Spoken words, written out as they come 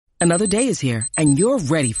Another day is here, and you're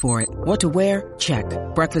ready for it. What to wear? Check.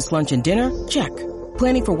 Breakfast, lunch, and dinner? Check.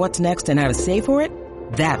 Planning for what's next and how to save for it?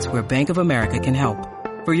 That's where Bank of America can help.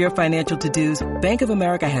 For your financial to-dos, Bank of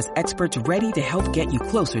America has experts ready to help get you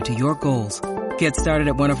closer to your goals. Get started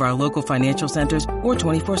at one of our local financial centers or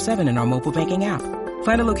 24/7 in our mobile banking app.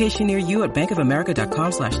 Find a location near you at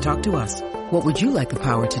bankofamerica.com/talktous. What would you like the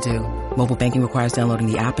power to do? Mobile banking requires downloading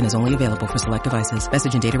the app and is only available for select devices.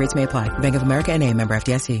 Message and data rates may apply. Bank of America N.A., member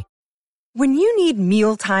FDIC. When you need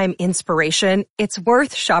mealtime inspiration, it's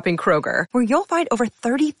worth shopping Kroger, where you'll find over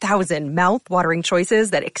 30,000 mouth-watering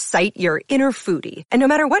choices that excite your inner foodie. And no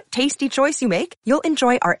matter what tasty choice you make, you'll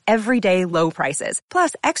enjoy our everyday low prices,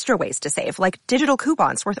 plus extra ways to save, like digital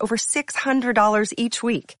coupons worth over $600 each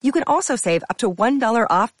week. You can also save up to $1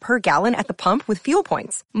 off per gallon at the pump with fuel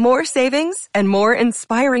points. More savings and more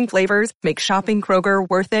inspiring flavors make shopping Kroger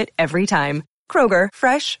worth it every time. Kroger,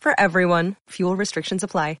 fresh for everyone. Fuel restrictions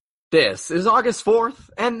apply. This is August 4th,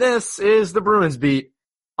 and this is the Bruins Beat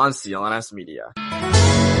on CLNS Media.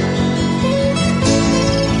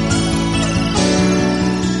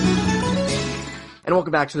 And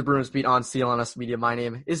welcome back to the Bruins Beat on CLNS Media. My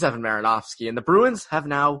name is Evan Marinofsky, and the Bruins have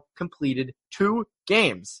now completed 2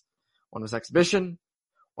 games. One was exhibition,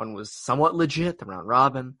 one was somewhat legit, the round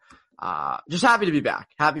robin. Just happy to be back.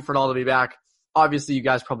 Happy for it all to be back. Obviously, you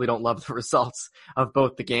guys probably don't love the results of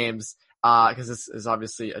both the games. Because this is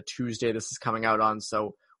obviously a Tuesday this is coming out on,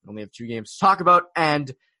 so we only have 2 games to talk about, and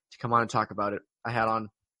to come on and talk about it, I had on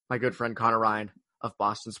my good friend Conor Ryan of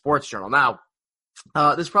Boston Sports Journal. Now,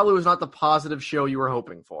 this probably was not the positive show you were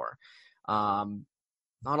hoping for. Not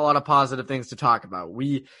a lot of positive things to talk about.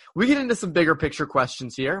 We get into some bigger picture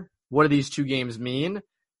questions here. What do these 2 games mean?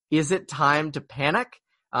 Is it time to panic?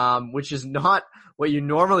 Which is not what you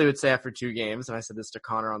normally would say after 2 games, and I said this to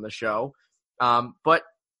Conor on the show. But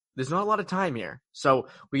there's not a lot of time here. So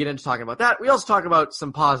we get into talking about that. We also talk about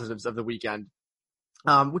some positives of the weekend,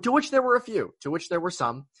 to which there were a few, to which there were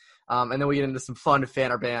some. And then we get into some fun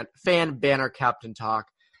fan banner captain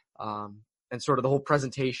talk, and sort of the whole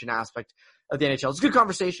presentation aspect of the NHL. It's a good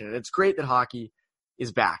conversation, and it's great that hockey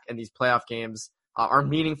is back, and these playoff games are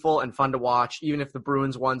meaningful and fun to watch, even if the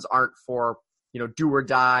Bruins ones aren't for, do or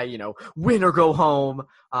die, win or go home.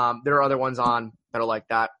 There are other ones on that are like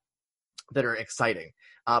that are exciting.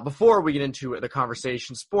 Before we get into the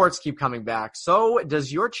conversation, sports keep coming back. So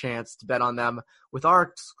does your chance to bet on them with our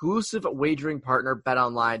exclusive wagering partner,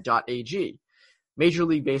 betonline.ag. Major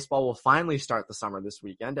League Baseball will finally start the summer this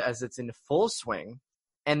weekend as it's in full swing,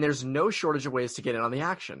 and there's no shortage of ways to get in on the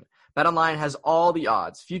action. BetOnline has all the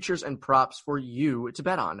odds, futures, and props for you to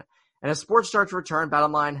bet on. And as sports start to return,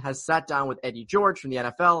 BetOnline has sat down with Eddie George from the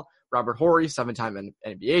NFL, Robert Horry, 7-time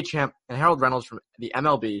NBA champ, and Harold Reynolds from the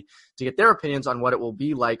MLB to get their opinions on what it will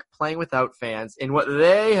be like playing without fans in what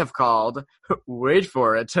they have called, wait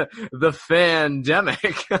for it, the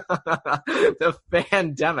Fandemic. The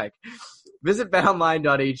Fandemic. Visit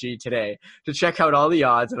betonline.ag today to check out all the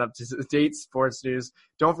odds and up-to-date sports news.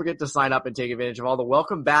 Don't forget to sign up and take advantage of all the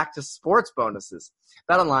welcome back to sports bonuses.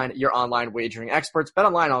 BetOnline, your online wagering experts.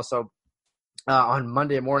 BetOnline also on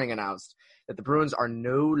Monday morning announced that the Bruins are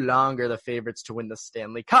no longer the favorites to win the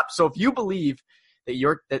Stanley Cup. So if you believe that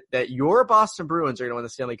your Boston Bruins are going to win the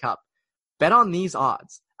Stanley Cup, bet on these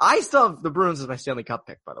odds. I still have the Bruins as my Stanley Cup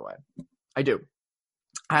pick, by the way. I do.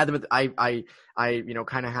 I had them. I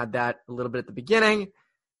kind of had that a little bit at the beginning,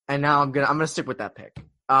 and now I'm gonna stick with that pick.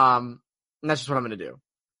 And that's just what I'm gonna do.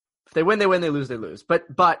 If they win, they win. They lose, they lose. But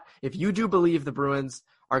if you do believe the Bruins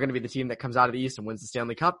are going to be the team that comes out of the East and wins the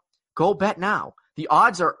Stanley Cup, go bet now. The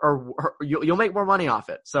odds are you'll make more money off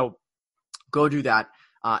it. So go do that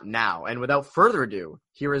now. And without further ado,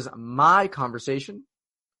 here is my conversation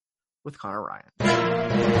with Conor Ryan.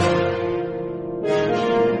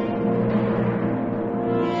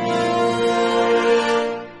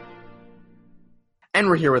 And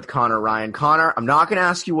we're here with Conor Ryan. Conor, I'm not going to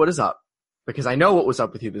ask you what is up because I know what was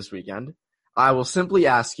up with you this weekend. I will simply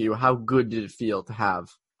ask you, how good did it feel to have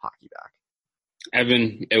hockey back?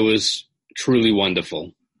 Evan, it was truly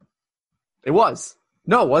wonderful. It was.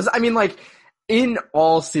 No, it was. I mean, in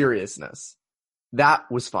all seriousness, that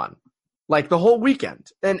was fun. The whole weekend.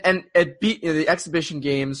 And the exhibition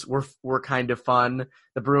games were kind of fun.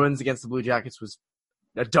 The Bruins against the Blue Jackets was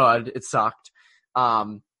a dud. It sucked.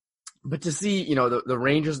 But to see, the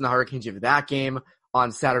Rangers and the Hurricanes, you have that game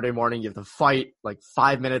on Saturday morning, you have the fight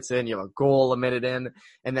 5 minutes in, you have a goal a minute in,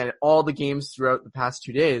 and then all the games throughout the past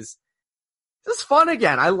 2 days. This is fun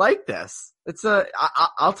again. I like this.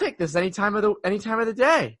 I'll take this any time of the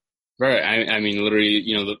day. Right. I mean, literally,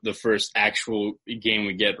 the first actual game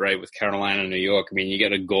we get, right, with Carolina, New York, I mean, you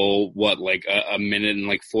get a goal, like a minute and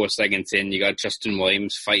like 4 seconds in, you got Justin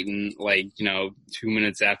Williams fighting, 2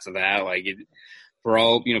 minutes after that. For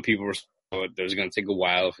all, people were, there's going to take a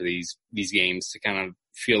while for these games to kind of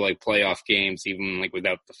feel like playoff games, even like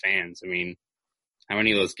without the fans. I mean, how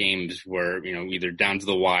many of those games were, either down to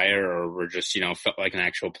the wire or were just, felt like an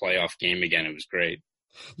actual playoff game again? It was great.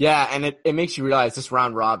 Yeah, and it makes you realize this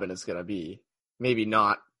round robin is going to be maybe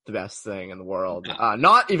not the best thing in the world. No.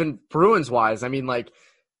 Not even Bruins wise. I mean,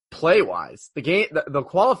 play wise, the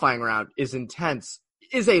qualifying round is intense,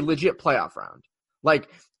 is a legit playoff round.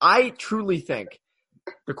 I truly think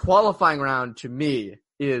the qualifying round to me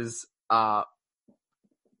is,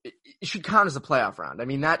 it should count as a playoff round. I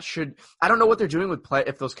mean, I don't know what they're doing with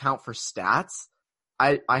if those count for stats.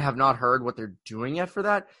 I have not heard what they're doing yet for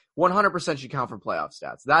that. 100% should count for playoff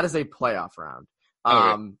stats. That is a playoff round.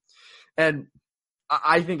 Okay. And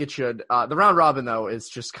I think it should. The round robin, though, is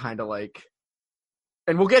just kind of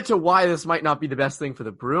and we'll get to why this might not be the best thing for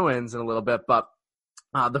the Bruins in a little bit, but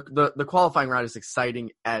the qualifying round is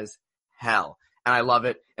exciting as hell. And I love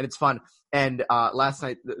it, and it's fun. And last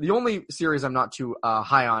night, the only series I'm not too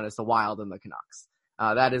high on is the Wild and the Canucks.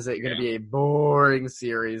 That is going to be a boring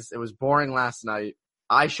series. It was boring last night.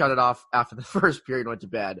 I shut it off after the first period and went to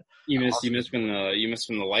bed. You missed when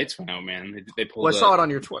the lights went out, man. They pulled. Well, I saw it on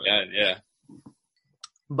your Twitter. Yeah.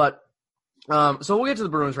 But so we'll get to the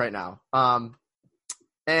Bruins right now.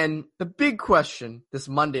 And the big question this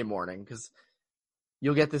Monday morning, because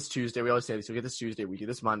you'll get this Tuesday. We always say this. You'll get this Tuesday. We do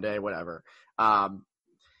this Monday. Whatever.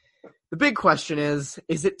 The big question is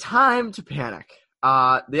it time to panic?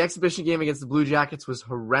 The exhibition game against the Blue Jackets was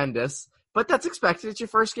horrendous, but that's expected. It's your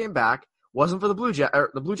first game back. Wasn't for the Blue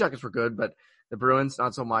Jackets. The Blue Jackets were good, but the Bruins,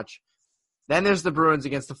 not so much. Then there's the Bruins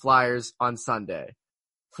against the Flyers on Sunday.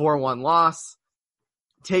 4-1 loss.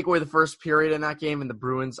 Take away the first period in that game, and the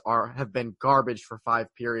Bruins have been garbage for 5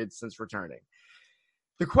 periods since returning.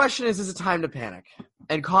 The question is it time to panic?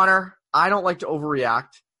 And Conor, I don't like to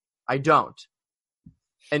overreact. I don't.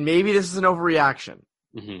 And maybe this is an overreaction.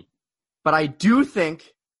 Mm-hmm. But I do think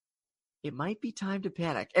it might be time to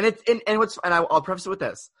panic. And I'll preface it with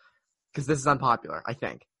this, because this is unpopular, I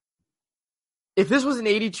think. If this was an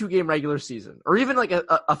 82-game regular season, or even like a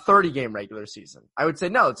 30-game regular season, I would say,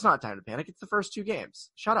 no, it's not time to panic. It's the first 2 games.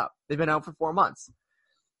 Shut up. They've been out for 4 months.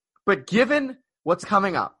 But given what's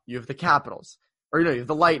coming up, you have the Capitals, or you have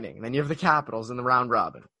the Lightning, and then you have the Capitals in the round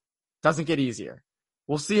robin. Doesn't get easier.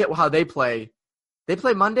 We'll see how they play. They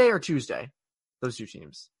play Monday or Tuesday, those 2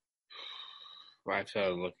 teams. Well, I have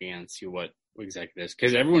to look again and see what exactly it is.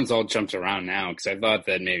 Because everyone's all jumped around now. Because I thought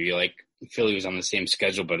that maybe Philly was on the same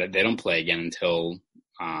schedule, but they don't play again until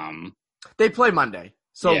they play Monday.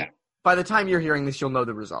 So yeah. By the time you're hearing this, you'll know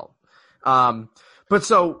the result. But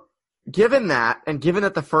so given that, and given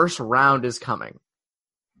that the first round is coming,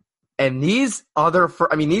 and these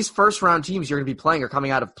first round teams you're going to be playing are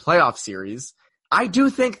coming out of playoff series, I do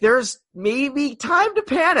think there's maybe time to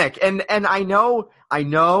panic. And I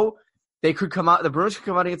know they could come out, the Bruins could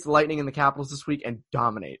come out against the Lightning and the Capitals this week and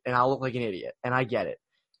dominate, and I'll look like an idiot, and I get it.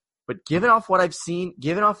 But given off what I've seen,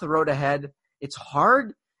 given off the road ahead, it's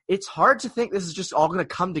hard to think this is just all going to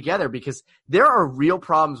come together, because there are real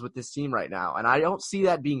problems with this team right now, and I don't see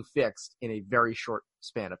that being fixed in a very short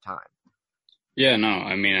span of time. Yeah, no,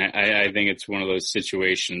 I mean, I think it's one of those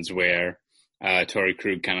situations where Torrey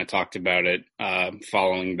Krug kind of talked about it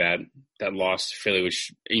following that loss to Philly,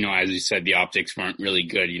 which, as you said, the optics weren't really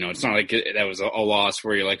good. It's not like that was a loss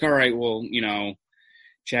where you're like, all right, well,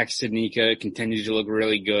 Jack Studnicka continued to look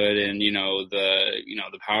really good, and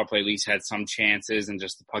the power play at least had some chances, and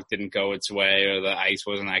just the puck didn't go its way, or the ice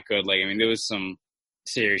wasn't that good. There was some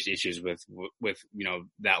serious issues with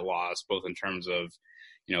that loss, both in terms of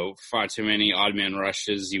far too many odd man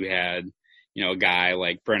rushes. You had a guy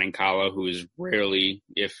like Brennan Kala, who is rarely,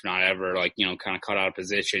 if not ever, kind of caught out of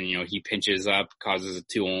position. He pinches up, causes a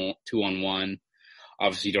 2-on-1.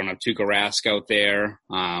 Obviously, you don't have Tuukka Rask out there,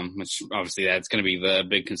 which obviously that's going to be the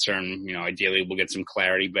big concern. Ideally, we'll get some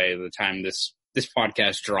clarity by the time this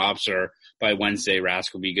podcast drops, or by Wednesday,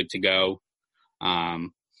 Rask will be good to go. I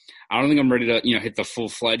don't think I'm ready to hit the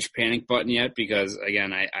full-fledged panic button yet, because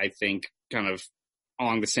again, I think kind of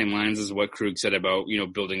along the same lines as what Krug said about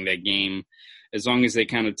building their game. As long as they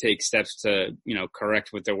kind of take steps to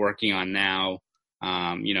correct what they're working on now.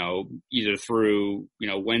 Either through,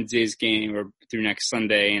 Wednesday's game or through next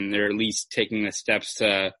Sunday, and they're at least taking the steps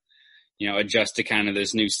to, adjust to kind of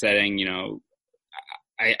this new setting.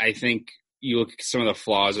 I think you look at some of the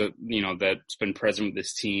flaws that, that's been present with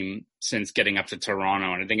this team since getting up to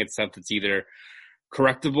Toronto, and I think it's stuff that's either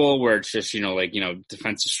correctable, where it's just,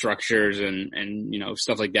 defensive structures and,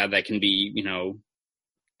 stuff like that can be,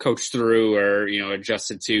 coached through or,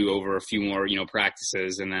 adjusted to over a few more,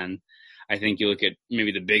 practices. And then I think you look at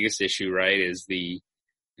maybe the biggest issue, right, is the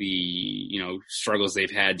struggles they've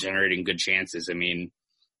had generating good chances. I mean,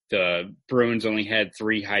 the Bruins only had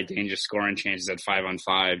 3 high danger scoring chances at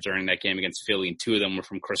 5-on-5 during that game against Philly, and 2 of them were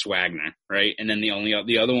from Chris Wagner, right? And then the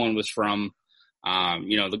other one was from,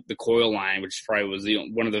 the Coyle line, which probably was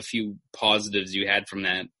one of the few positives you had from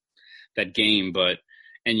that game.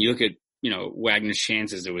 And you look at, Wagner's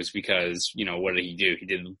chances, it was because, what did he do? He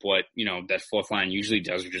did what, that fourth line usually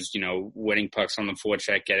does, which is, winning pucks on the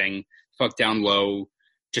forecheck, getting puck down low,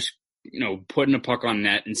 just, putting a puck on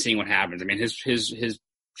net and seeing what happens. I mean, his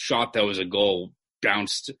shot that was a goal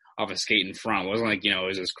bounced off a skate in front. It wasn't like, it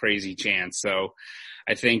was this crazy chance. So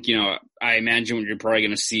I think, I imagine what you're probably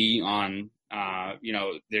going to see on,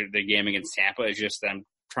 their game against Tampa is just them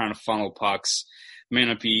trying to funnel pucks. May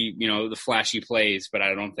not be, the flashy plays, but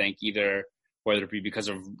I don't think either, whether it be because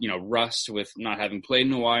of, rust with not having played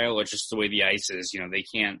in a while or just the way the ice is, they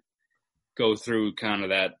can't go through kind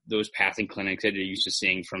of those passing clinics that you're used to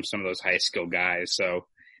seeing from some of those high skill guys. So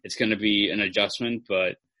it's going to be an adjustment,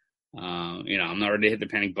 but, I'm not ready to hit the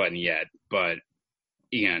panic button yet. But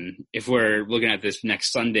again, if we're looking at this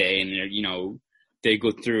next Sunday and, they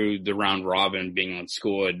go through the round robin being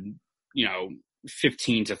outscored,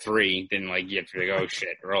 15-3, then you have to be like, oh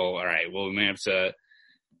shit, roll. All right. Well, we may have to,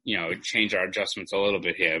 change our adjustments a little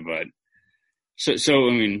bit here, but so,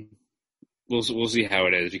 I mean, we'll see how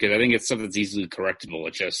it is, because I think it's something that's easily correctable.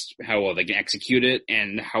 It's just how well they can execute it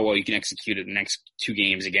and how well you can execute it the next 2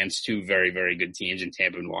 games against 2 very, very good teams in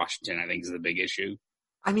Tampa and Washington, I think is the big issue.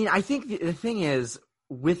 I mean, I think the thing is,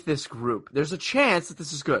 with this group, there's a chance that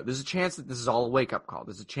this is good. There's a chance that this is all a wake-up call.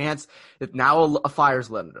 There's a chance that now a fire's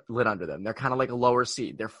lit under them. They're kind of like a lower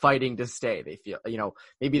seed. They're fighting to stay. They feel,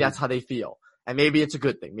 maybe that's how they feel. And maybe it's a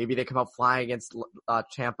good thing. Maybe they come out flying against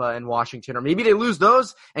Tampa and Washington, or maybe they lose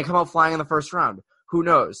those and come out flying in the first round. Who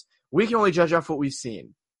knows? We can only judge off what we've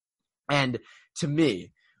seen. And to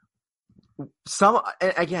me,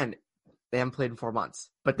 again, they haven't played in 4 months.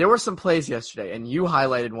 But there were some plays yesterday, and you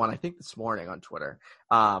highlighted one, I think this morning on Twitter,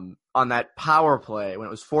 on that power play when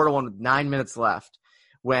it was 4-1 with 9 minutes left,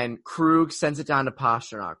 when Krug sends it down to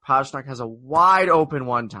Pastrnak. Pastrnak has a wide open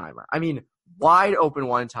one-timer. I mean, wide open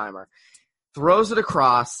one-timer. Throws it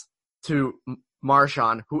across to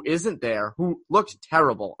Marchand, who isn't there, who looked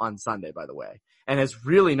terrible on Sunday, by the way, and has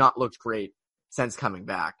really not looked great since coming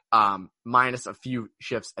back, minus a few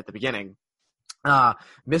shifts at the beginning.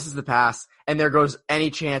 Misses the pass, and there goes any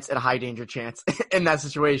chance at a high danger chance in that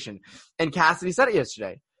situation. And Cassidy said it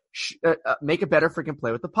yesterday. Make a better freaking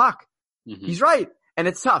play with the puck. Mm-hmm. He's right. And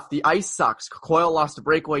it's tough. The ice sucks. Coyle lost a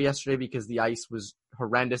breakaway yesterday because the ice was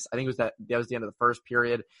horrendous. I think it was that was the end of the first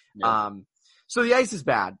period. Yeah. So the ice is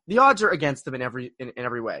bad. The odds are against them in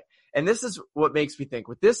every way. And this is what makes me think,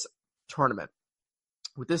 with this tournament,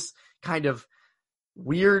 with this kind of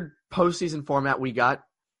weird postseason format we got,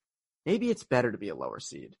 maybe it's better to be a lower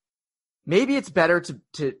seed. Maybe it's better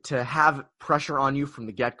to have pressure on you from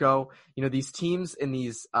the get-go. These teams in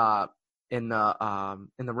these the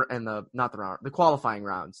qualifying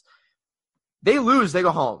rounds, they lose, they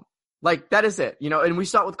go home. That is it. And we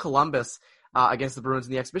saw it with Columbus against the Bruins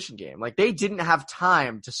in the exhibition game. They didn't have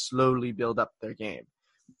time to slowly build up their game.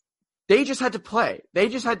 They just had to play. They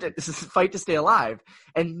just had to fight to stay alive.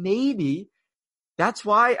 And maybe that's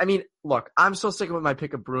why, I mean, look, I'm so sick with my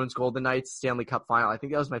pick of Bruins Golden Knights Stanley Cup final. I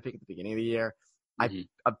think that was my pick at the beginning of the year.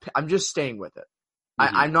 Mm-hmm. I'm just staying with it.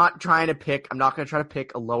 Mm-hmm. I'm not going to try to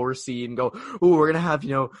pick a lower seed and go, ooh, we're going to have,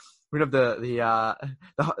 we're going to have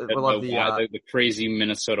the crazy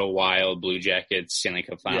Minnesota Wild Blue Jackets Stanley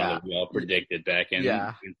Cup final that we all predicted back in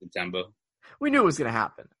September. We knew it was going to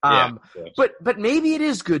happen. But maybe it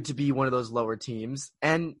is good to be one of those lower teams,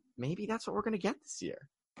 and maybe that's what we're going to get this year.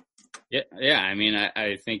 Yeah. I mean,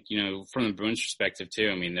 I think, from the Bruins perspective too,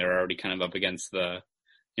 I mean, they're already kind of up against the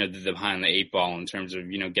behind the 8 ball in terms of,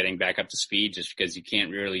 getting back up to speed, just because you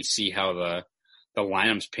can't really see how the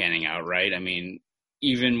lineup's panning out, right? I mean,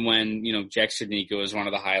 even when, Jack Studnicka was one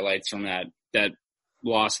of the highlights from that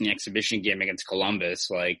loss in the exhibition game against Columbus,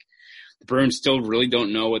 the Bruins still really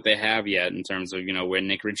don't know what they have yet in terms of, where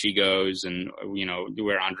Nick Ritchie goes and,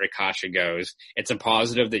 where Andre Kasha goes. It's a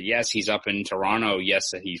positive that, yes, he's up in Toronto.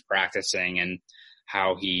 Yes, that he's practicing, and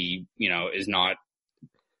how he, is not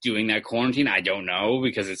doing that quarantine. I don't know,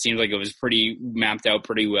 because it seems like it was pretty mapped out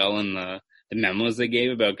pretty well in the memos they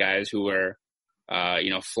gave about guys who were,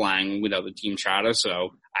 flying without the team charter.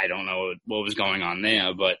 So I don't know what was going on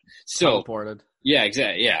there, but still. Teleported. Yeah,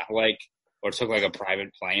 exactly. Yeah. or took like a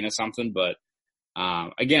private plane or something. But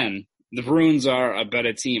again, the Bruins are a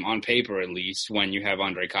better team on paper, at least, when you have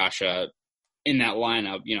Ondrej Kase in that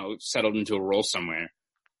lineup, settled into a role somewhere.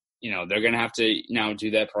 They're going to have to now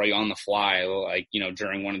do that probably on the fly, like,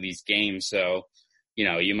 during one of these games. So,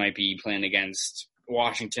 you might be playing against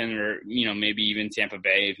Washington or, maybe even Tampa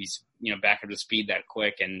Bay if he's, back up to speed that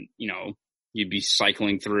quick. And, you'd be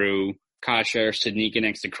cycling through Kase or Studnicka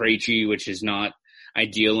next to Krejci, which is not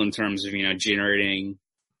ideal in terms of, generating,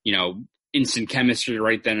 instant chemistry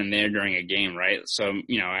right then and there during a game, right? So,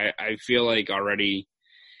 I feel like already,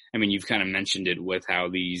 you've kind of mentioned it with how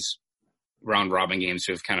these round robin games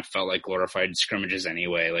have kind of felt like glorified scrimmages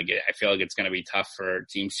anyway. Like, I feel like it's going to be tough for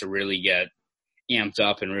teams to really get amped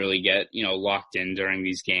up and really get, locked in during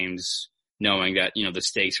these games, knowing that, the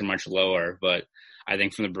stakes are much lower. But I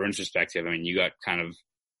think from the Bruins perspective, you got kind of,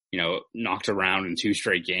 knocked around in 2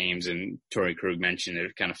 straight games, and Torrey Krug mentioned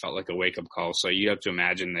it kind of felt like a wake-up call. So you have to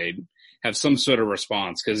imagine they'd have some sort of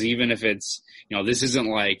response, because even if it's, this isn't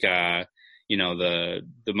like, the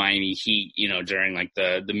Miami Heat, during like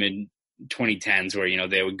the mid 2010s where,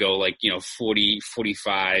 they would go like, 40,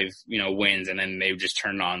 45, wins, and then they would just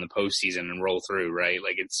turn on the postseason and roll through, right?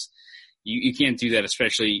 Like, it's, you can't do that,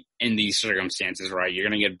 especially in these circumstances, right? You're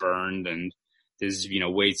going to get burned, and there's,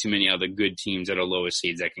 way too many other good teams that are lower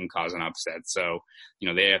seeds that can cause an upset. So,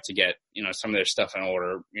 they have to get, some of their stuff in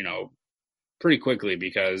order, pretty quickly,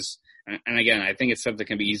 because, and again, I think it's stuff that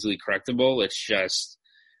can be easily correctable. It's just,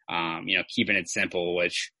 keeping it simple,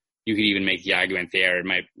 which you could even make the argument there. It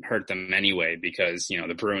might hurt them anyway, because,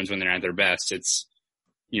 the Bruins, when they're at their best, it's,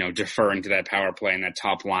 deferring to that power play and that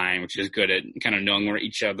top line, which is good at kind of knowing where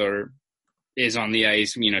each other is on the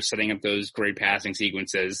ice, setting up those great passing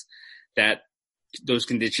sequences, that those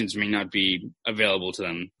conditions may not be available to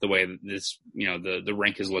them the way that this, the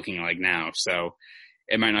rink is looking like now. So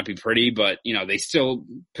it might not be pretty, but, they still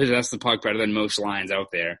possess the puck better than most lines out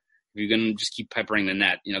there. If you're going to just keep peppering the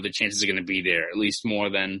net, the chances are going to be there, at least more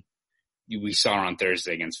than we saw on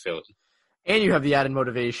Thursday against Philly. And you have the added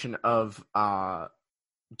motivation of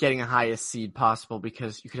getting the highest seed possible,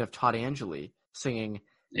 because you could have Todd Angeli singing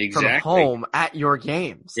from home at your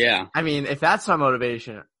games. Yeah. If that's not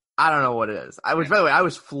motivation, I don't know what it is. By the way, I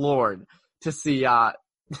was floored to see, I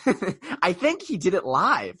think he did it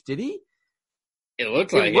live. Did he? It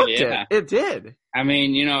looked like it, yeah. It did.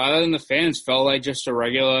 Other than the fans, felt like just a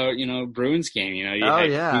regular, Bruins game. You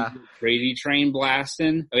had Crazy Train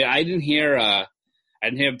blasting. I didn't hear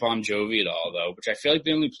Bon Jovi at all, though, which I feel like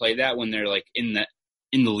they only play that when they're like in the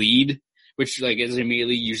lead, which like is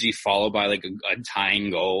immediately usually followed by like a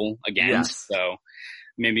tying goal against. Yes. So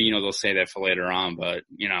maybe, they'll say that for later on, but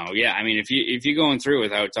if you're going through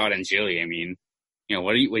without Todd Angeli,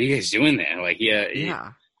 what are you guys doing there? Like, yeah.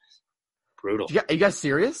 Brutal. Are you guys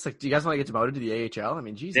serious? Like, do you guys want to get demoted to the AHL?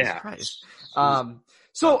 Jesus Christ.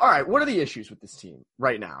 So, all right, what are the issues with this team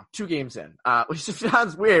right now? 2 games in, which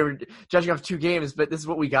sounds weird, judging off 2 games, but this is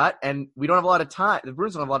what we got, and we don't have a lot of time. The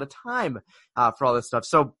Bruins don't have a lot of time for all this stuff.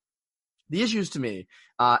 So, the issues to me,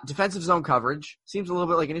 defensive zone coverage seems a little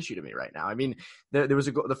bit like an issue to me right now. There was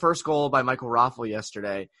the first goal by Michael Raffl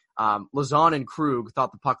yesterday. Lauzon and Krug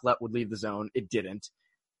thought the puck would leave the zone. It didn't.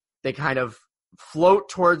 They kind of float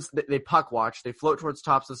towards, they puck watch, they float towards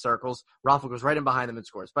tops of the circles. Raffl goes right in behind them and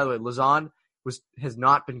scores. By the way, Lauzon has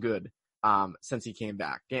not been good since he came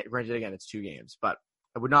back. Granted, again, it's 2 games, but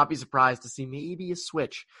I would not be surprised to see maybe a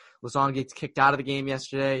switch. Lauzon gets kicked out of the game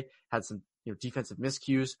yesterday, had some defensive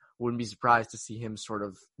miscues. Wouldn't be surprised to see him sort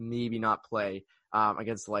of maybe not play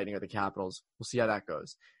against the Lightning or the Capitals. We'll see how that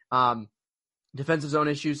goes. Defensive zone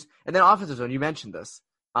issues, and then offensive zone. You mentioned this.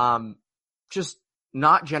 Just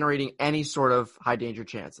not generating any sort of high danger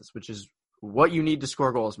chances, which is what you need to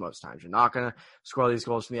score goals most times. You're not going to score these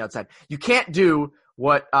goals from the outside. You can't do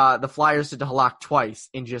what the Flyers did to Halak twice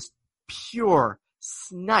in just pure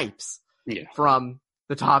snipes from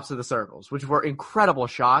the tops of the circles, which were incredible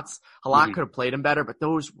shots. Halak could have played him better, but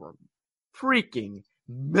those were freaking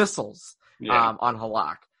missiles on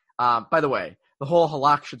Halak. By the way, the whole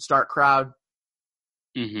Halak should start crowd,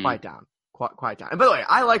 quiet down. Quiet down. And by the way,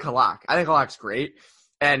 I like Halak. I think Halak's great.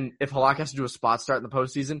 And if Halak has to do a spot start in the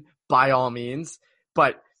postseason, by all means.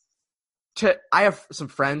 But I have some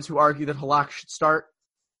friends who argue that Halak should start.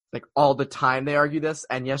 Like, all the time they argue this.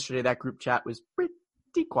 And yesterday that group chat was pretty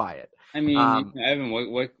quiet. Evan,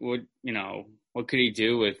 what could he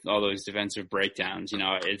do with all those defensive breakdowns?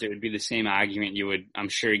 It would be the same argument you would, I'm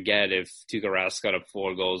sure, get if Tuukka Rask got up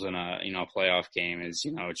 4 goals in a playoff game. It's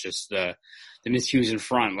just the miscues in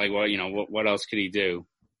front. Like, what else could he do?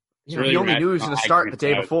 He only knew he was going to start the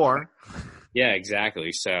day before. Yeah,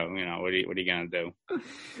 exactly. So, what are you going to do?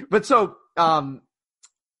 But so,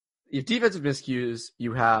 you have defensive miscues.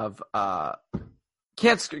 You have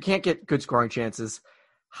can't get good scoring chances.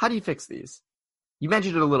 How do you fix these? You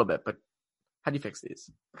mentioned it a little bit, but how do you fix these?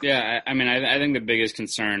 Yeah, I think the biggest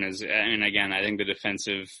concern is, again, I think the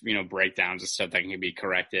defensive, breakdowns is stuff that can be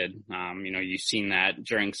corrected. You've seen that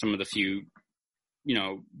during some of the few,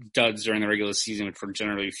 duds during the regular season, which were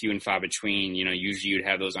generally few and far between. Usually you'd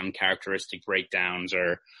have those uncharacteristic breakdowns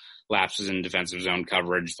or lapses in defensive zone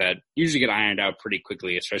coverage that usually get ironed out pretty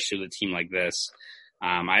quickly, especially with a team like this.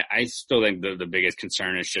 I still think the biggest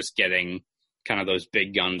concern is just getting kind of those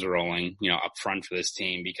big guns rolling, up front for this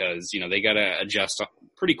team, because, they got to adjust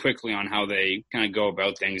pretty quickly on how they kind of go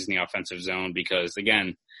about things in the offensive zone. Because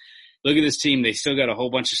again, look at this team. They still got a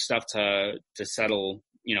whole bunch of stuff to settle,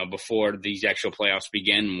 before these actual playoffs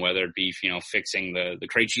begin, whether it be, fixing the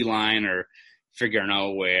Krejci line or figuring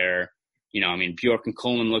out where, Bjork and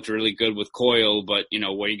Coleman looked really good with Coyle, but,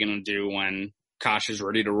 what are you going to do when Kosh is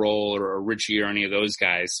ready to roll, or Richie or any of those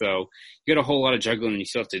guys? So you got a whole lot of juggling you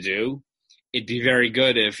still have to do. It'd be very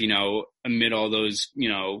good if, amid all those,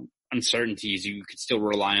 uncertainties, you could still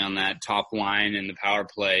rely on that top line and the power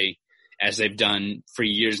play, as they've done for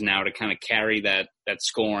years now, to kind of carry that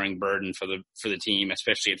scoring burden for the team,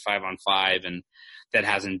 especially at 5-on-5, and that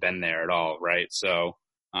hasn't been there at all, right? So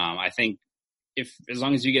I think as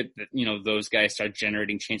long as you get those guys start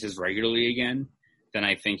generating chances regularly again, then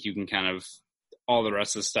I think you can kind of, all the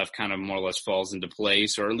rest of the stuff kind of more or less falls into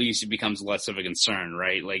place, or at least it becomes less of a concern,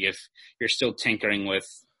 right? Like if you're still tinkering with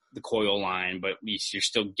the Coyle line, but at least you're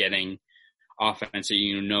still getting offense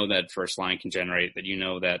that that first line can generate,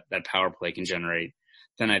 that power play can generate,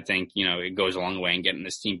 then I think, it goes a long way in getting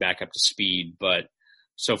this team back up to speed. But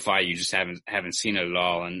so far you just haven't seen it at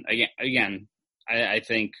all. And again, I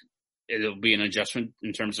think it'll be an adjustment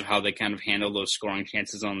in terms of how they kind of handle those scoring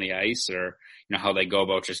chances on the ice, or, how they go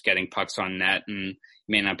about just getting pucks on net. And it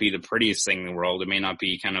may not be the prettiest thing in the world. It may not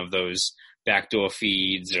be kind of those backdoor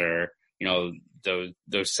feeds or,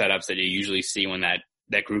 those setups that you usually see when that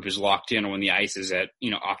group is locked in, or when the ice is at,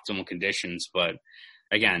 optimal conditions. But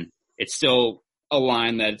again, it's still a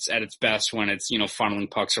line that's at its best when it's, funneling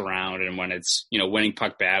pucks around, and when it's, winning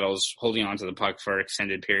puck battles, holding on to the puck for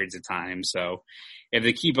extended periods of time. So if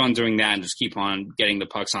they keep on doing that and just keep on getting the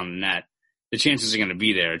pucks on the net, the chances are going to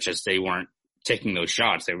be there. It's just they weren't taking those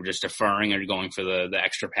shots. They were just deferring or going for the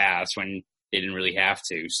extra pass when they didn't really have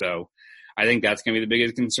to. So I think that's going to be the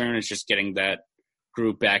biggest concern, is just getting that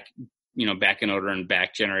group back, back in order and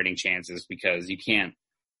back generating chances, because you can't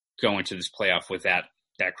go into this playoff with that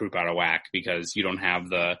group out of whack, because you don't have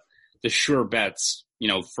the sure bets,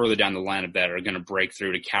 further down the lineup that are going to break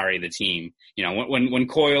through to carry the team. When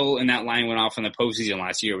Coyle and that line went off in the postseason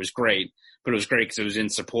last year, it was great, but it was great because it was in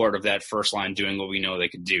support of that first line doing what we know they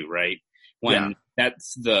could do, right? When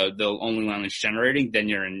that's the only line that's generating, then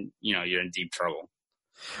you're in deep trouble.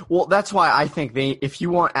 Well, that's why I think if you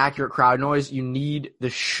want accurate crowd noise, you need the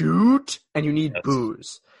shoot and you need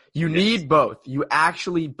booze. You need both. You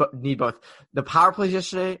actually need both. The power plays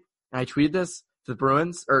yesterday, and I tweeted this to the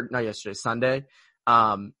Bruins, or not yesterday, Sunday.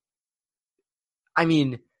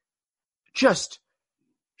 Just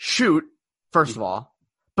shoot, first of all,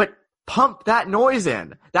 but pump that noise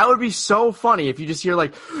in. That would be so funny if you just hear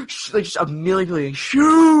like just a million people like,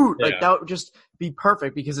 shoot! Like that would just be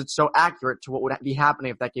perfect, because it's so accurate to what would be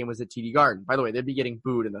happening if that game was at TD Garden. By the way, they'd be getting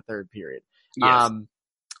booed in the third period. Yes.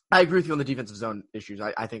 I agree with you on the defensive zone issues.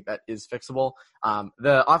 I think that is fixable.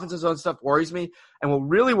 The offensive zone stuff worries me. And what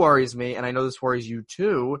really worries me, and I know this worries you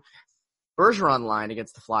too, Bergeron line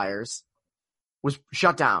against the Flyers was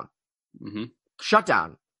shut down. Mm-hmm. Shut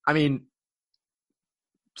down. I mean,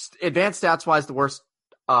 advanced stats-wise, the worst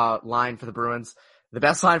line for the Bruins. The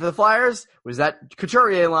best line for the Flyers was that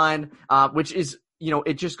Couturier line, which is,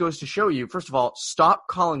 it just goes to show you, first of all, stop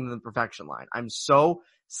calling them the perfection line. I'm so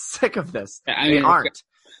sick of this. They aren't.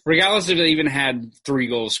 Regardless if they even had 3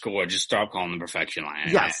 goals scored, just stop calling them perfection line.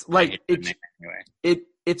 Yes,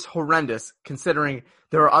 it's horrendous, considering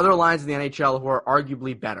there are other lines in the NHL who are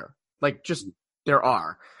arguably better. Like, just, there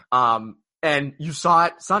are. And you saw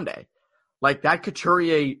it Sunday. Like, that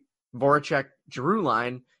Couturier, Voracek, Giroux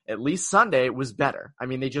line, at least Sunday, was better. I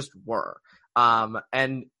mean, they just were.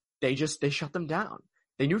 And they shut them down.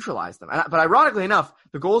 They neutralized them. But ironically enough,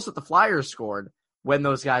 the goals that the Flyers scored when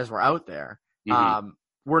those guys were out there,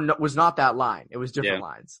 was not that line. It was different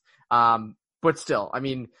lines. But still, I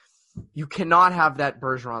mean, you cannot have that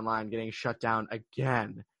Bergeron line getting shut down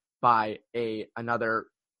again by another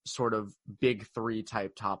sort of big 3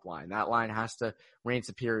 type top line. That line has to reign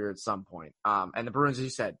superior at some point. And the Bruins, as you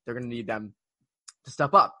said, they're going to need them to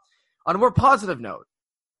step up. On a more positive note,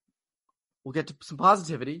 we'll get to some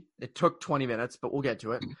positivity. It took 20 minutes, but we'll get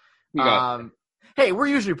to it. Hey, we're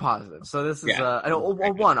usually positive, so this is a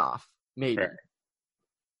one-off, maybe. Sure.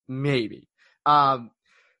 Maybe.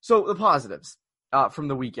 So the positives from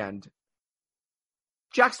the weekend.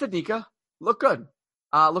 Jack Studnicka looked good.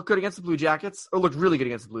 Looked good against the Blue Jackets, or looked really good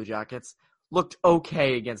against the Blue Jackets. Looked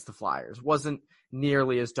okay against the Flyers. Wasn't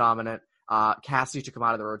nearly as dominant. Cassidy took him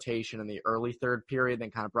out of the rotation in the early third period,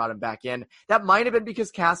 then kind of brought him back in. That might have been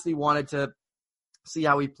because Cassidy wanted to see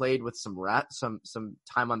how he played with some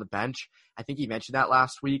time on the bench. I think he mentioned that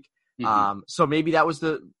last week. Mm-hmm. So maybe that was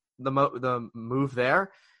the move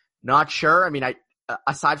there. Not sure. I mean,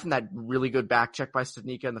 aside from that really good back check by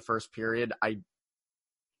Studnicka in the first period, I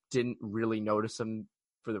didn't really notice him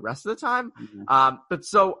for the rest of the time. Mm-hmm. But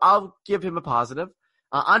so I'll give him a positive.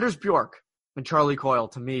 Anders Bjork and Charlie Coyle,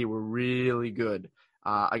 to me, were really good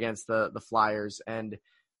against the Flyers and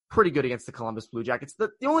pretty good against the Columbus Blue Jackets.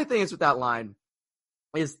 The only thing is with that line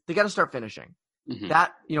is they got to start finishing. Mm-hmm.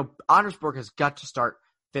 That, Anders Bjork has got to start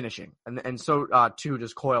finishing. And so too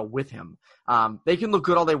does Coyle with him. They can look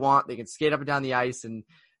good all they want. They can skate up and down the ice and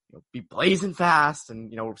be blazing fast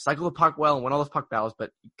and, cycle the puck well and win all those puck battles,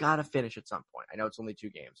 but you got to finish at some point. I know it's only 2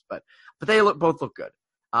 games, but they both look good.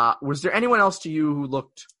 Was there anyone else to you who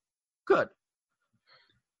looked good?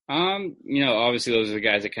 Obviously those are the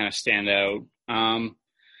guys that kind of stand out. I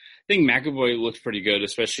think McAvoy looked pretty good,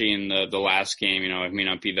 especially in the last game. It may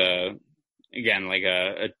not be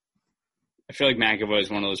I feel like McAvoy is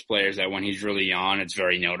one of those players that when he's really on, it's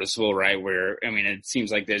very noticeable, right? It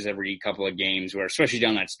seems like there's every couple of games where, especially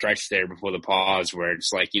down that stretch there before the pause, where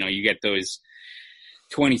it's like, you get those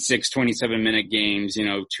 26, 27-minute games,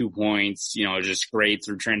 2 points, just great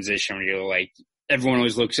through transition where you're like, everyone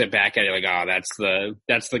always looks back at it like, oh,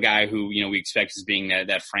 that's the guy who, we expect as being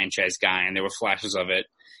that franchise guy. And there were flashes of it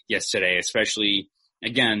yesterday, especially,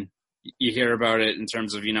 again, you hear about it in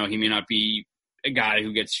terms of, he may not be a guy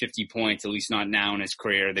who gets 50 points, at least not now in his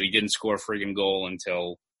career, that he didn't score a friggin' goal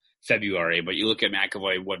until February. But you look at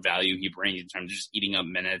McAvoy, what value he brings in terms of just eating up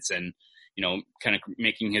minutes and, kind of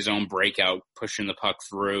making his own breakout, pushing the puck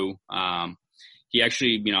through. He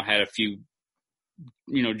actually, had a few,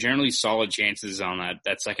 generally solid chances on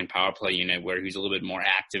that second power play unit where he was a little bit more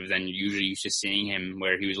active than you're usually used to seeing him,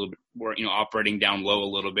 where he was a little bit more, operating down low a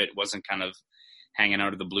little bit, wasn't kind of hanging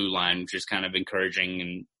out of the blue line, which is kind of encouraging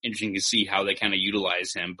and interesting to see how they kind of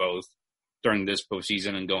utilize him both during this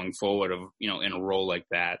postseason and going forward of, in a role like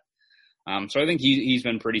that. So I think he's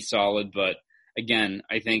been pretty solid, but again,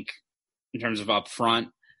 I think in terms of up front,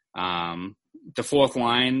 the fourth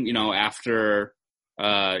line, after,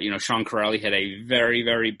 Sean Kuraly had a very,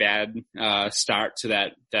 very bad, start to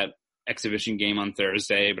that exhibition game on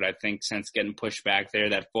Thursday, but I think since getting pushed back there,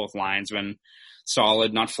 that fourth line's been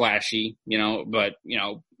solid, not flashy, but,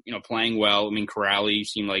 playing well. Kuraly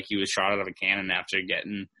seemed like he was shot out of a cannon after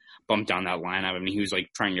getting bumped down that lineup. He was like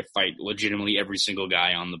trying to fight legitimately every single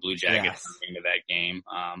guy on the Blue Jackets into that game.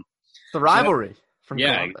 The rivalry from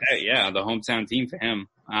Columbus. The hometown team for him.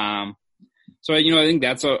 So, I think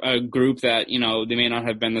that's a group that, they may not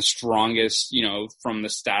have been the strongest, from the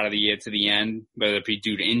start of the year to the end, whether it be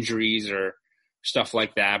due to injuries or stuff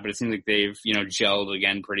like that. But it seems like they've, gelled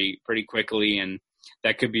again pretty quickly. And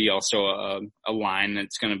that could be also a line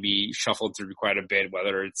that's going to be shuffled through quite a bit,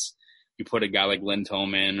 whether it's you put a guy like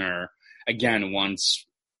Lindholm in or, again, once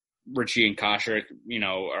Ritchie and Kosher,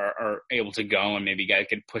 are able to go and maybe guys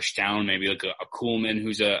get pushed down, maybe like a Kuhlman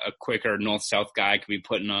who's a quicker north-south guy could be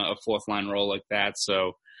put in a fourth-line role like that.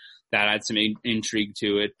 So that adds some intrigue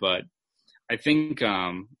to it. But I think,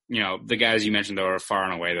 the guys you mentioned, though, are far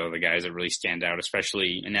and away, though, the guys that really stand out,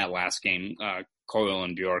 especially in that last game. Coyle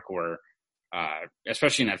and Bjork were,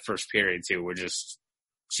 especially in that first period, too, were just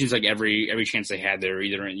seems like every chance they had, they were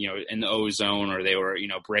either in the O zone or they were,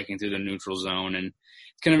 breaking through the neutral zone. And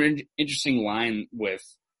it's kind of an interesting line with,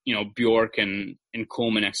 Bjork and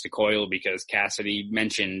Kuhlman next to Coyle, because Cassidy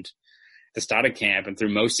mentioned the start of camp and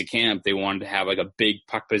through most of camp, they wanted to have like a big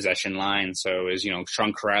puck possession line. So as,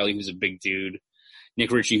 Sean Kuraly, who's a big dude,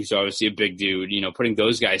 Nick Ritchie, who's obviously a big dude, putting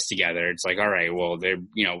those guys together, it's like, all right, well, they're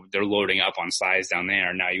loading up on size down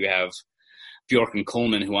there. Now you have Bjork and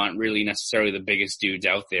Kuhlman, who aren't really necessarily the biggest dudes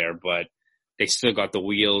out there, but they still got the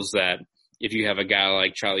wheels that if you have a guy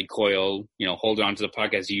like Charlie Coyle, hold on to the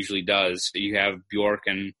puck as he usually does, you have Bjork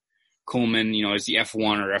and Kuhlman, as the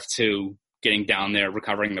F1 or F2 getting down there,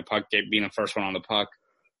 recovering the puck, being the first one on the puck,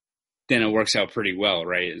 then it works out pretty well,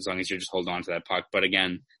 right? As long as you just hold on to that puck. But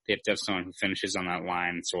again, they have to have someone who finishes on that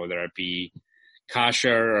line. So whether it be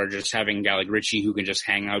Kasha or just having a guy like Ritchie who can just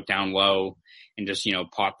hang out down low and just,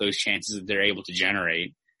 pot those chances that they're able to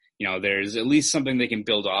generate. there's at least something they can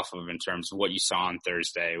build off of in terms of what you saw on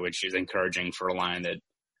Thursday, which is encouraging for a line that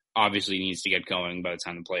obviously needs to get going by the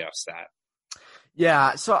time the playoffs start.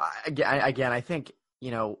 Yeah. So again, I think,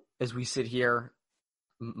 as we sit here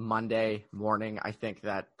Monday morning, I think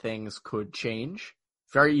that things could change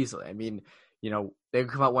very easily. I mean, they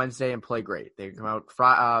could come out Wednesday and play great. They could come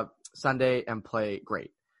out Sunday and play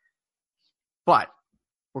great. But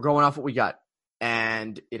we're going off what we got,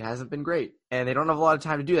 and it hasn't been great. And they don't have a lot of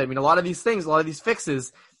time to do that. I mean, a lot of these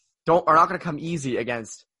fixes are not going to come easy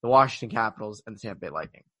against the Washington Capitals and the Tampa Bay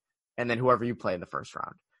Lightning, and then whoever you play in the first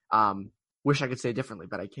round. Wish I could say it differently,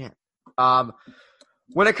 but I can't.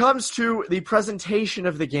 When it comes to the presentation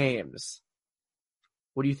of the games,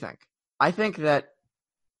 what do you think? I think that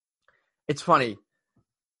it's funny.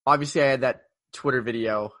 Obviously, I had that Twitter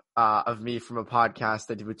video of me from a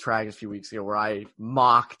podcast I did with Trag a few weeks ago where I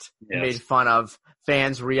mocked and made fun of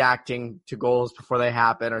fans reacting to goals before they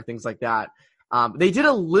happen or things like that. They did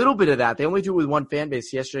a little bit of that. They only do it with one fan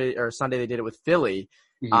base. Yesterday or Sunday, they did it with Philly.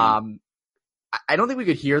 Mm-hmm. I don't think we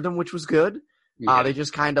could hear them, which was good. Yeah. They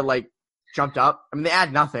just kind of jumped up. I mean, they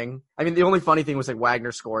add nothing. I mean, the only funny thing was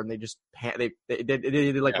Wagner scored and they just they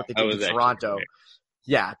did what they did to Toronto.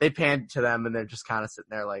 Yeah, they panned to them and they're just kind of sitting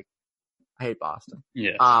there I hate Boston.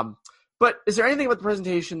 Yeah. But is there anything about the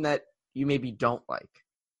presentation that you maybe don't like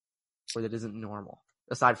or that isn't normal,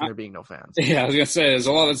 aside from there being no fans? Yeah, I was going to say, there's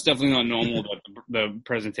a lot that's definitely not normal about the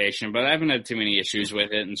presentation, but I haven't had too many issues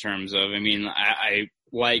with it in terms of, I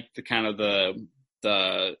like the kind of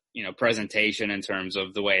the presentation in terms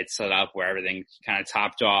of the way it's set up where everything's kind of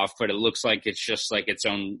topped off, but it looks like it's just its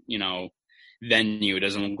own, venue. It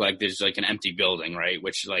doesn't look like there's an empty building, right?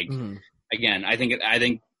 Which again, I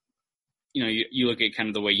think you look at kind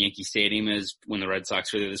of the way Yankee Stadium is when the Red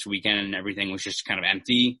Sox were there this weekend and everything was just kind of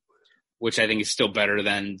empty, which I think is still better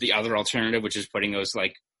than the other alternative, which is putting those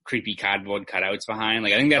creepy cardboard cutouts behind.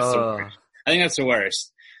 I think that's the worst. I think that's the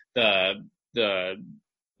worst. The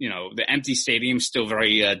empty stadium's still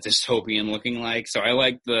very dystopian looking So I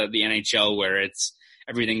like the NHL where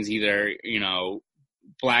everything's either,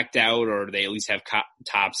 blacked out or they at least have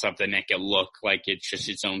tops up that make it look like it's just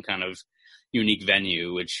its own kind of unique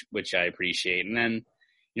venue, which I appreciate. And then,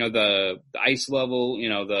 the ice level,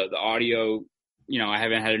 the audio, I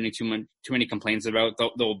haven't had too many complaints about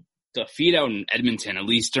the feed out in Edmonton, at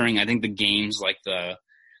least during, I think the games the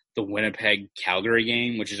Winnipeg Calgary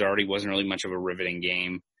game, which wasn't really much of a riveting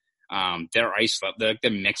game. Their ice, the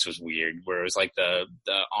mix was weird, where it was the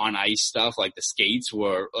on ice stuff, the skates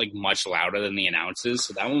were much louder than the announces.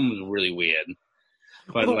 So that one was really weird.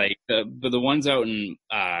 But the ones out in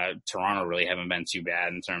Toronto really haven't been too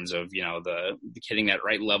bad in terms of the hitting that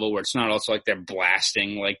right level where it's not also they're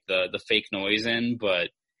blasting the fake noise in, but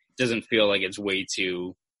it doesn't feel like it's way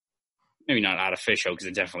too, maybe not artificial because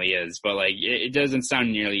it definitely is, but it doesn't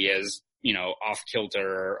sound nearly as off kilter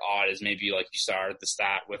or odd as maybe you saw at the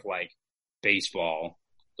start with baseball,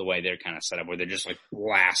 the way they're kind of set up where they're just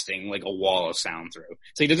blasting a wall of sound through.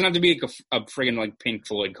 So it doesn't have to be a friggin' Pink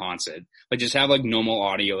Floyd concert. Just have normal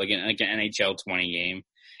audio an NHL 20 game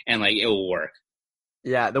and it will work.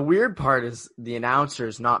 Yeah, the weird part is the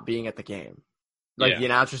announcers not being at the game. The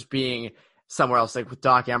announcers being somewhere else, with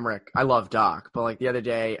Doc Emmerich. I love Doc, but the other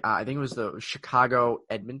day, I think it was the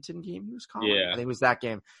Chicago-Edmonton game he was calling. Yeah. I think it was that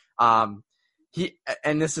game. And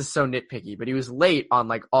this is so nitpicky, but he was late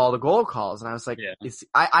on all the goal calls, and I was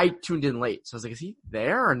I tuned in late, so I was is he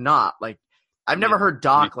there or not? I've never heard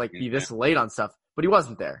Doc be this late on stuff, but he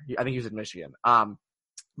wasn't there. I think he was in Michigan.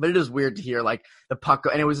 But it is weird to hear the puck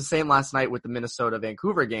go, and it was the same last night with the Minnesota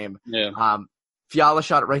Vancouver game. Yeah. Fiala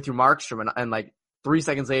shot it right through Markstrom, and 3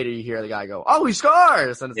 seconds later you hear the guy go, "Oh, he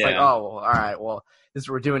scores!" And it's all right, well, this is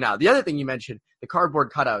what we're doing now. The other thing you mentioned, the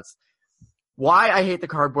cardboard cutouts. Why I hate the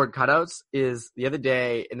cardboard cutouts is the other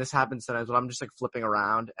day, and this happens sometimes when I'm just flipping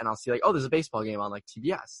around and I'll see there's a baseball game on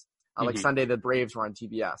TBS. Sunday the Braves were on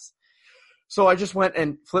TBS. So I just went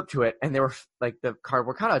and flipped to it and they were the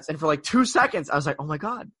cardboard cutouts. And for 2 seconds I was oh my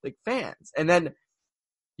God, fans. And then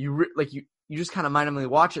you just kind of mindlessly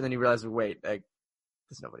watch it and then you realize, wait, there's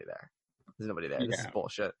nobody there. There's nobody there. This is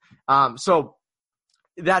bullshit. So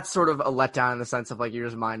that's sort of a letdown in the sense of you're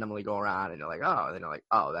just mindlessly going around and you're oh, and then you're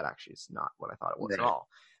oh, that actually is not what I thought it was at all.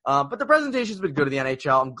 But the presentation's been good to the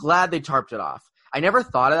NHL. I'm glad they tarped it off. I never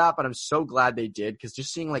thought of that, but I'm so glad they did because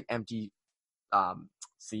just seeing empty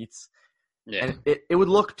seats, and it would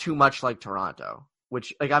look too much like Toronto,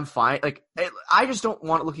 which I'm fine. I just don't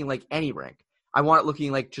want it looking like any rink. I want it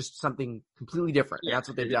looking like just something completely different. And that's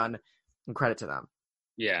what they've done, and credit to them.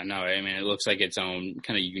 Yeah, no, I mean, it looks like its own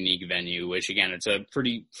kind of unique venue, which, again, it's a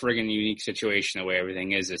pretty friggin' unique situation the way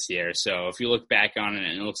everything is this year. So if you look back on it,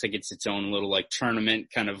 it looks like it's its own little, like, tournament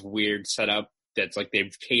kind of weird setup that's, like,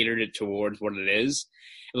 they've catered it towards what it is.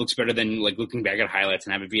 It looks better than, like, looking back at highlights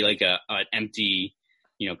and have it be, like, an empty,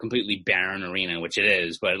 completely barren arena, which it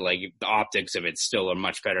is. But, like, the optics of it still are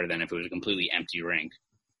much better than if it was a completely empty rink.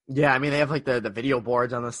 Yeah, I mean, they have, like, the video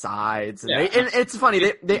boards on the sides. And, Yeah. and it's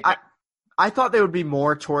funny. I thought they would be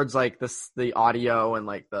more towards like the audio and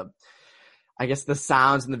like I guess the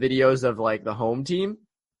sounds and the videos of like the home team,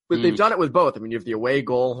 but they've done it with both. I mean, you have the away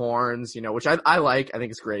goal horns, which I like. I think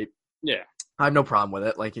it's great. Yeah, I have no problem with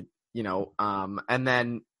it. Like it, and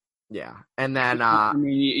then I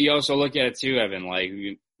mean, you also look at it too, Evan. Like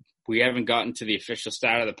we haven't gotten to the official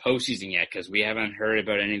start of the postseason yet because we haven't heard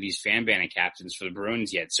about any of these fan banner captains for the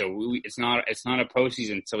Bruins yet. So it's not a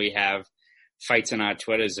postseason until we have fights on our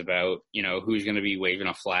Twitters about, who's going to be waving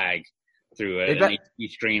a flag through an HD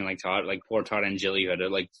screen, like poor Todd Angeli had to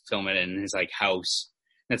like film it in his like house.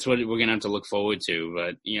 That's what we're going to have to look forward to.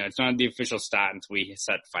 But, it's not the official start until we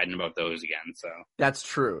start fighting about those again. So that's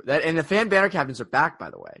true. And the fan banner captains are back,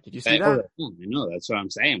 by the way. Did you see that? No, that's what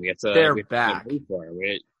I'm saying. They're back.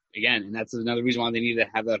 Again, and that's another reason why they need to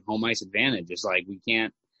have that home ice advantage. It's like we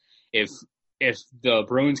can't if the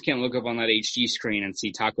Bruins can't look up on that HD screen and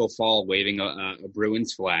see Taco Fall waving a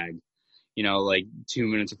Bruins flag, like 2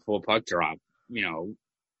 minutes before puck drop,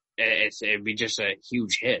 it'd be just a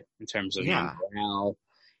huge hit in terms of morale,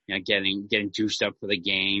 getting juiced up for the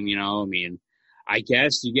game. I mean, I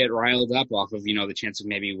guess you get riled up off of the chance of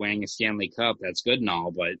maybe winning a Stanley Cup. That's good and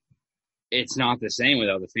all, but it's not the same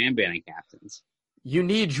without the fan banning captains. You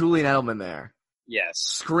need Julian Edelman there. Yes.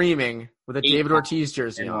 Screaming with a David Ortiz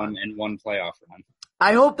jersey on. And one playoff run.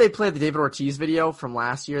 I hope they play the David Ortiz video from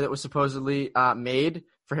last year that was supposedly made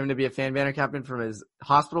for him to be a fan banner captain from his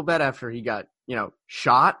hospital bed after he got,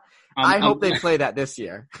 shot. I hope they play that this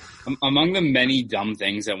year. Among the many dumb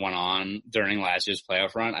things that went on during last year's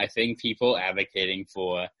playoff run, I think people advocating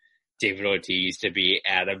for David Ortiz to be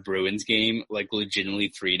at a Bruins game like legitimately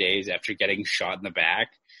 3 days after getting shot in the back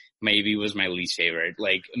maybe was my least favorite,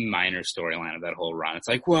 like, minor storyline of that whole run. It's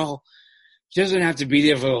like, well, he doesn't have to be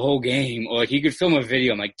there for the whole game. Or, like, he could film a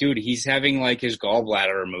video. I'm like, dude, he's having, like, his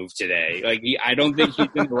gallbladder removed today. Like, I don't think he's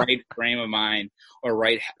in the right frame of mind or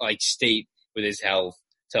right, like, state with his health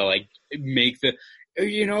to, like, make the –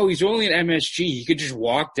 he's only at MSG. He could just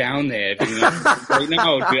walk down there. Like,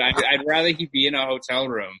 no, dude, I'd rather he be in a hotel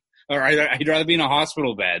room. Or I'd rather be in a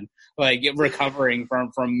hospital bed, like, recovering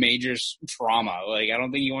from major trauma. Like, I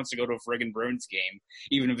don't think he wants to go to a friggin' Bruins game,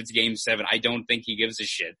 even if it's Game 7. I don't think he gives a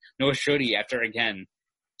shit. Nor should he after, again,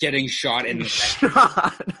 getting shot in the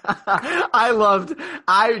back.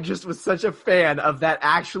 I just was such a fan of that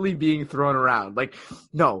actually being thrown around. Like,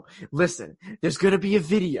 no, listen, there's going to be a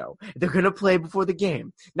video. They're going to play before the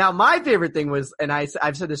game. Now, my favorite thing was, and I've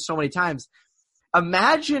said this so many times,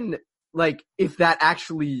 imagine, like, if that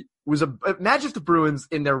actually imagine if the Bruins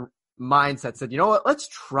in their mindset said, you know what, let's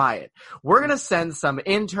try it. We're going to send some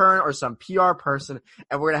intern or some PR person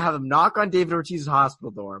and we're going to have them knock on David Ortiz's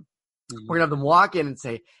hospital door. Mm-hmm. We're going to have them walk in and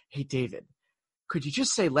say, hey, David, could you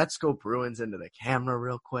just say, let's go Bruins into the camera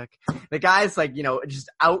real quick? The guy's like,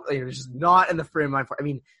 just out, just not in the frame of mind. I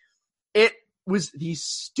mean, it was the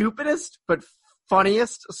stupidest but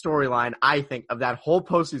funniest storyline, I think, of that whole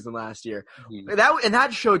postseason last year. Mm-hmm.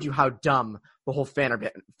 That showed you how dumb the whole fan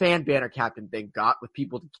banner captain thing got with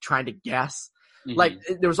people trying to guess. Mm-hmm. Like,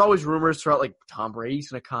 there was always rumors throughout, like, Tom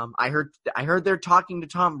Brady's going to come. I heard they're talking to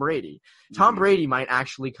Tom Brady. Tom Brady might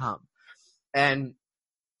actually come. And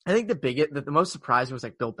I think the most surprising was,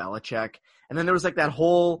 like, Bill Belichick. And then there was, like, that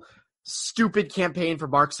whole stupid campaign for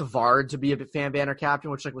Mark Savard to be a fan banner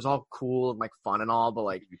captain, which, like, was all cool and, like, fun and all. But,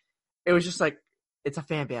 like, it was just, like, it's a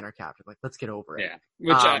fan banner captain. Like, let's get over it. Yeah.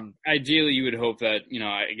 Which ideally you would hope that,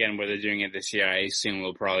 again, where they're doing it this year, I assume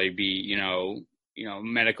will probably be,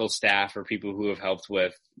 medical staff or people who have helped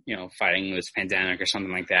with, fighting this pandemic or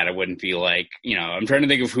something like that. It wouldn't be like, I'm trying to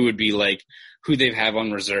think of who would be like, who they've have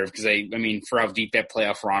on reserve. Cause for how deep that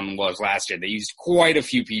playoff run was last year, they used quite a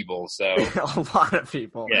few people. So a lot of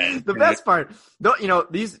people. Yeah. The best part,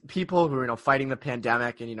 these people who are, fighting the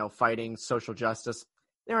pandemic and, fighting social justice,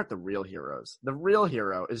 they aren't the real heroes. The real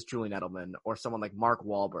hero is Julian Edelman or someone like Mark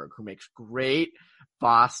Wahlberg who makes great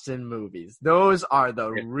Boston movies. Those are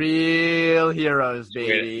the real heroes,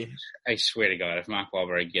 baby. I swear to God, if Mark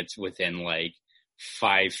Wahlberg gets within like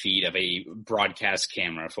 5 feet of a broadcast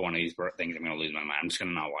camera for one of these things, I'm going to lose my mind. I'm just going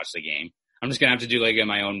to not watch the game. I'm just going to have to do like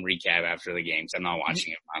my own recap after the game because I'm not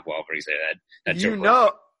watching it. Mark Wahlberg say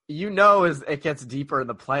that. as it gets deeper in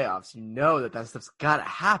the playoffs, that stuff's got to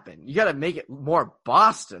happen. You got to make it more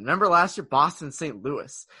Boston. Remember last year, Boston and St.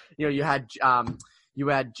 Louis. You had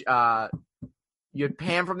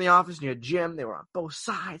Pam from The Office and you had Jim. They were on both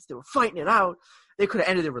sides. They were fighting it out. They could have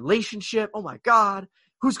ended their relationship. Oh my God,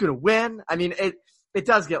 who's gonna win? I mean, it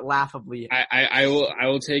does get laughably. I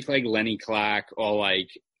will take like Lenny Clark or like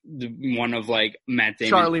one of like Matt Damon's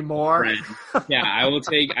Charlie Moore. Yeah, I will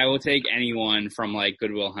take anyone from like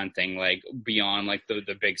Good Will Hunting, like beyond like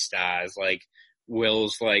the big stars, like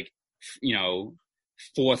Will's like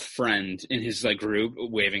fourth friend in his like group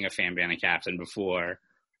waving a Fan Banner captain before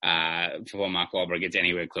Mark Wahlberg gets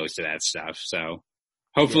anywhere close to that stuff. So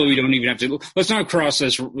hopefully we don't even have to. Let's not cross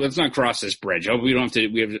this bridge. Hopefully we don't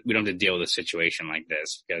have to deal with a situation like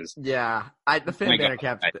this because the Fan Banner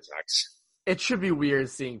captain sucks. It should be weird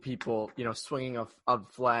seeing people, swinging a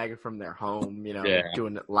flag from their home,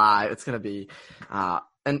 doing it live. It's going to be,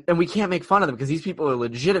 and we can't make fun of them because these people are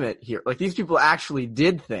legitimate here. Like these people actually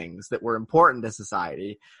did things that were important to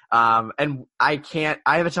society. And I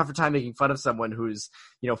have a tougher time making fun of someone who's,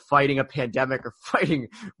 fighting a pandemic or fighting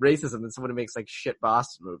racism than someone who makes like shit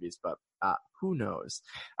Boston movies, but, who knows?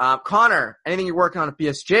 Conor, anything you're working on at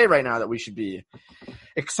BSJ right now that we should be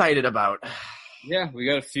excited about? Yeah, we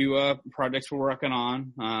got a few projects we're working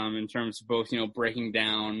on in terms of both, breaking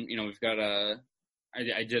down. We've got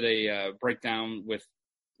I did a breakdown with,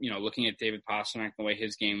 looking at David Pastrnak, the way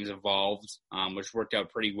his game has evolved, which worked out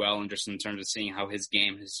pretty well, and just in terms of seeing how his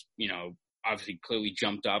game has, obviously clearly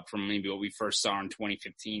jumped up from maybe what we first saw in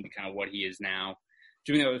 2015 to kind of what he is now.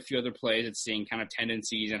 Doing that with a few other players, it's seeing kind of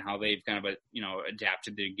tendencies and how they've kind of,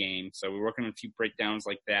 adapted their game. So we're working on a few breakdowns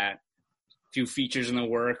like that, a few features in the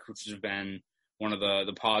work, which has been one of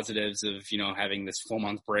the positives of, having this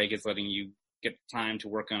 4-month break is letting you get time to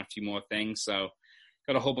work on a few more things. So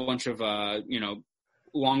got a whole bunch of,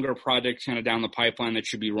 longer projects kind of down the pipeline that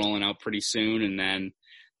should be rolling out pretty soon. And then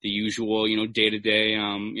the usual, day-to-day,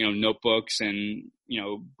 notebooks and,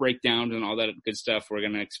 breakdowns and all that good stuff we're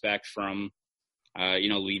going to expect from,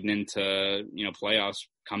 leading into, playoffs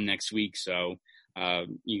come next week. So,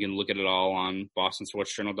 you can look at it all on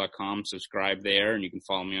bostonsportsjournal.com. Subscribe there, and you can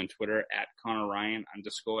follow me on Twitter at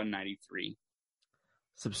ConorRyan_93.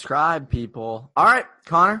 Subscribe, people. All right,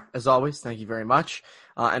 Conor, as always, thank you very much.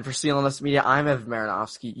 And for CLNS Media, I'm Evan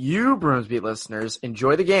Marinofsky. You, Bruins Beat listeners,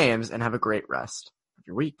 enjoy the games and have a great rest of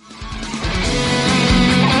your week.